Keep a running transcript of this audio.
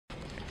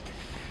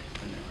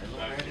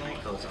red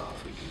light goes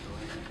off, we can go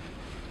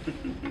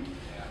in.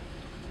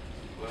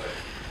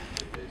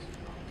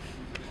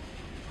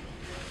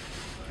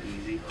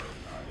 Easy.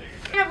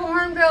 What type of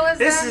hornbill is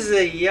This that? is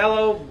a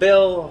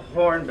yellow-billed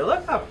hornbill.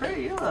 Look how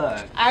pretty you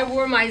look. I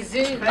wore my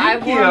zoo. Thank I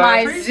you, wore I my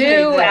appreciate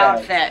zoo that.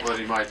 outfit. Well,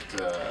 he might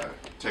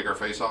take our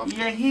face off.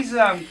 Yeah, he's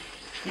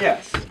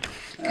yes.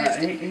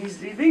 He's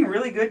being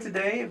really good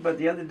today, but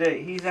the other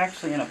day he's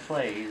actually in a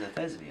play. He's a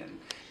thespian.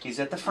 He's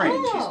at the Fringe.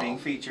 Oh. He's being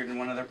featured in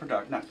one of their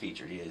productions. Not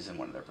featured. He is in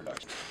one of their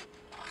productions.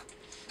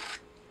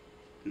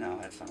 No,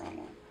 that's the wrong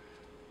one.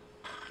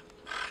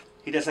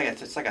 He does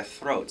it's like a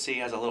throat. See, he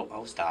has a little.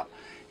 Oh, stop.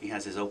 He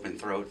has his open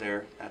throat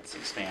there. That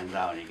expands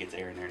out, and he gets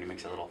air in there, and he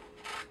makes a little.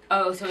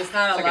 Oh, so it's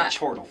not It's like a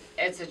chortle.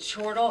 It's a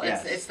chortle.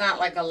 Yes. It's not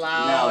like a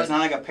loud. No, it's not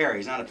like a parrot.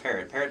 He's not a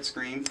parrot. Parrots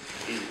scream.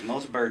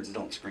 Most birds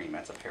don't scream.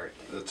 That's a parrot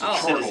thing. It's a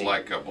chortle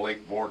like a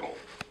Blake Bortle.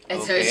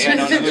 And so Okay, I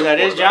don't know who that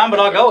is, John, but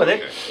I'll go with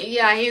it.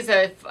 Yeah, he's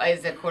a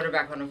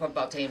quarterback on a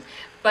football team,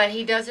 but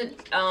he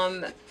doesn't.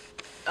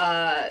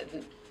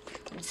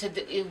 So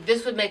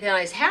this would make a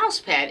nice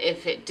house pet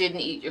if it didn't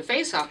eat your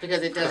face off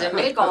because it doesn't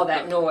make all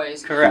that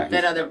noise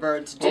that other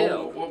birds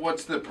do. Well,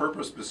 what's the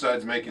purpose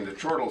besides making the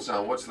chortle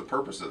sound? What's the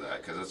purpose of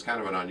that? Because it's kind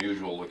of an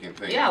unusual looking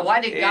thing. Yeah,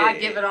 why did God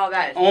give it all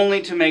that?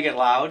 Only to make it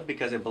loud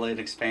because it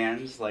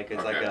expands like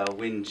it's like a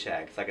wind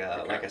check. It's like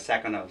a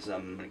second of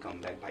some what do you call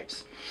them,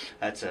 bagpipes.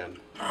 That's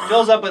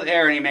fills up with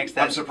air and he makes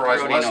that. I'm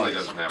surprised throaty Leslye noise.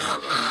 doesn't have one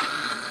of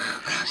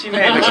those. She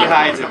may, but she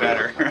hides it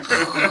better.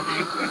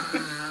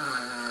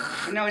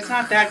 No, it's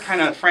not that kind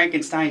of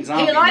Frankenstein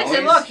zombie He likes noise.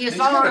 it. Look, he's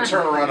gonna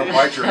turn around and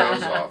bite your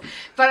nose off.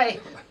 But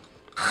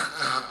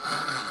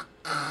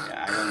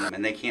Yeah, I don't know.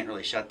 And they can't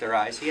really shut their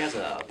eyes. He has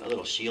a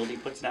little shield he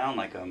puts down,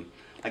 like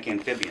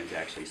amphibians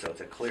actually. So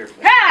it's a clear.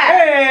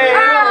 Hey!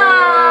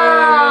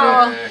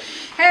 Oh!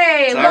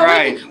 Hey! It's Well, all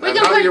right.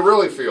 How do you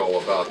really feel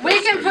about this?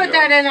 We can put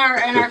that in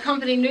our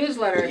company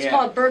newsletter. It's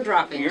called Bird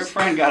Droppings. Your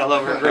friend got all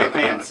over her gray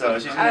pants, so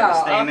she's gonna have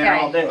to stay in there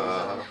all day.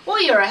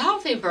 Well, you're a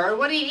healthy bird.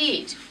 What do you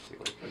eat?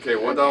 Okay,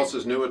 what else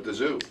is new at the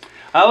zoo?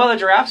 Well, the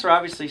giraffes are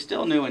obviously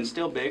still new and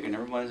still big, and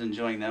everyone's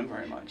enjoying them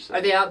very much. So.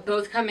 Are they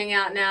both coming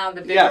out now?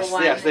 The bigger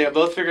one? Yes, they have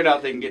both figured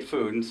out they can get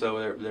food, and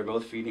so they're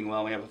both feeding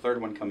well. We have a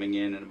third one coming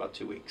in about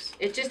 2 weeks.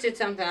 It just did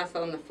something else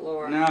on the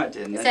floor. No, it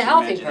didn't. It's That's a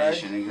healthy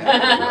imagination. bird.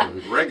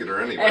 Exactly.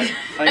 Regular anyway.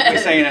 Like we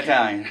say in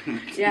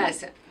Italian.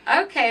 Yes.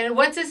 Okay, and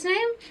what's his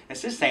name?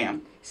 This is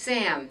Sam.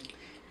 Sam.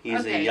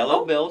 He's a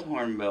yellow-billed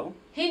hornbill.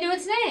 He knew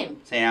its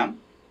name. Sam.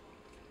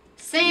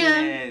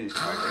 Sam. Yeah, it's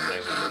hard to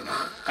say,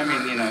 but, I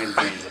mean, his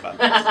brain's about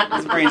this.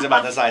 His brain's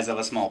about the size of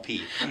a small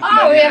pea. Oh,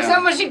 but, we have so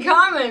much in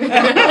common. Look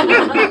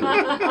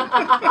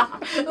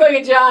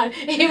at John.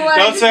 He wanted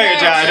Don't say it,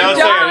 John. Don't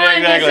say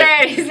it.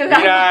 Exactly. He said,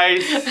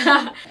 nice.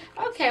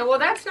 Okay, well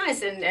that's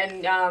nice,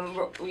 and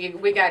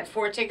we got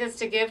 4 tickets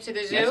to give to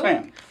the zoo. Yes,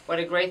 ma'am. What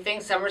a great thing!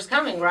 Summer's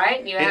coming,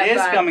 right? It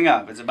is coming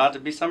up. It's about to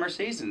be summer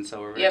season,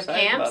 so we're very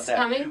excited about that.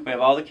 Coming? We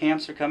have all the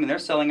camps are coming. They're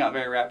selling out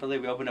very rapidly.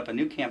 We opened up a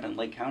new camp in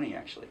Lake County,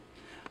 actually.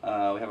 We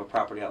have a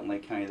property out in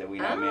Lake County that we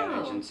now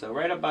manage, and so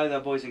right up by the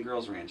Boys and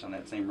Girls Ranch on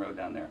that same road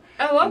down there.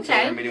 Oh, okay. And so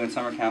we're going to be doing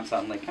summer camps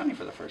out in Lake County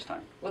for the first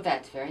time. Well,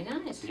 that's very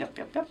nice. Yep.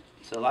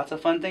 So lots of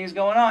fun things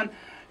going on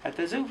at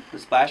the zoo. The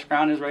splash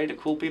ground is ready to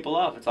cool people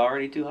off. It's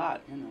already too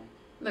hot,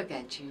 Look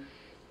at you.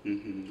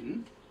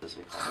 This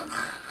we call him.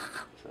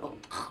 So,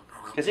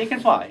 because he can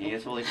fly. He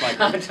is fully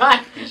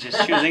fly. He's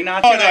just choosing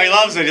not to. Oh no, he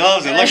loves it.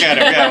 Look at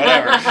him. Yeah,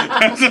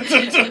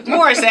 whatever.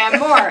 More, Sam.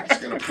 More. He's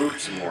gonna poop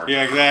some more.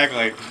 Yeah,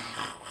 exactly.